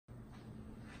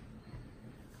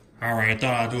All right, I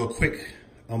thought I'd do a quick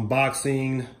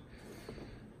unboxing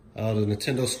of the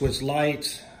Nintendo Switch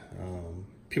Lite.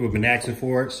 People have been asking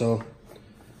for it, so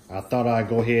I thought I'd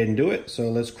go ahead and do it. So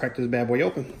let's crack this bad boy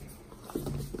open.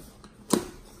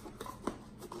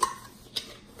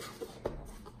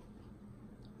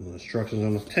 The instructions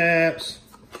on the tabs.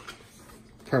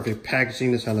 Perfect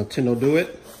packaging, that's how Nintendo do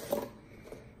it. All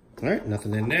right,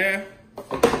 nothing in there.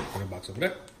 Put the box over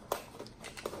there.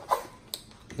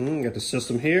 Got the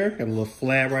system here. Got a little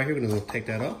flap right here. We're gonna take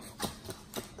that off.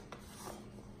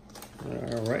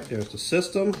 All right, there's the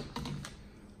system.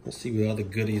 Let's see what other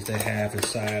goodies they have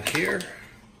inside here.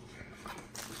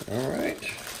 All right.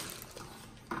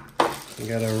 We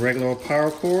got a regular power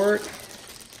cord.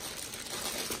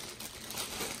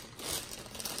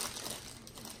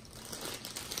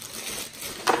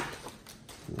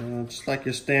 Just like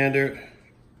your standard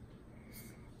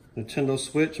Nintendo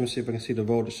Switch. Let me see if I can see the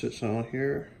voltage switch on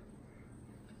here.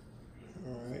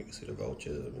 All right, you can see the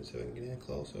voltage. Let me see if I can get in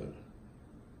closer.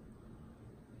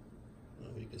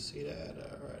 Oh, you can see that.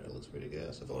 All right, it looks pretty good.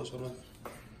 That's the voltage on the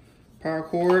power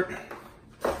cord.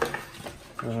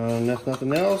 That's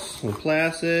nothing else. Some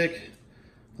plastic,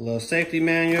 a little safety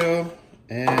manual,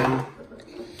 and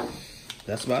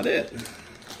that's about it.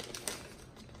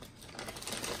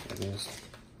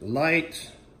 The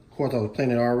light, of course I was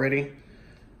playing it already.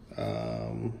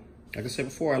 Like I said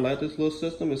before, I like this little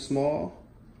system. It's small,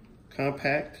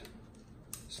 compact,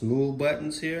 smooth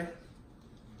buttons here.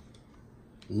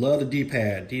 Love the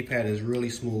D-pad. D-pad is really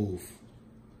smooth.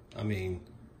 I mean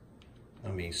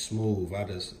smooth. I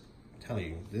just tell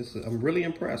you, I'm really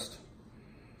impressed.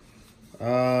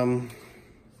 I'm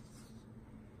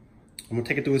gonna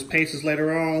take it through its paces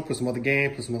later on, put some other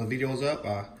games, put some other videos up.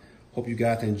 I hope you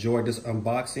guys enjoyed this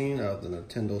unboxing of the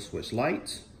Nintendo Switch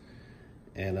Lite.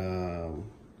 And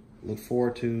look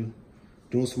forward to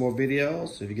doing some more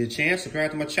videos. If you get a chance,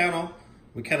 subscribe to my channel.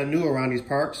 We're kind of new around these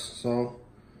parts, so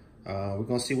we're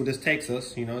gonna see where this takes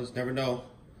us. You know, just never know.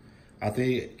 I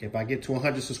think if I get to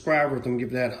 100 subscribers, I'm gonna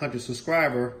give that 100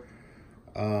 subscriber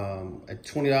a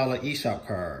 $20 eShop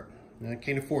card. I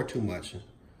can't afford too much,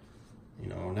 you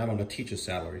know, not on a teacher's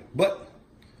salary. But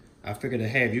I figured that,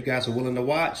 hey, if you guys are willing to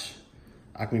watch,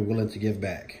 I can be willing to give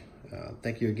back.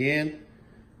 Thank you again,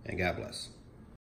 and God bless.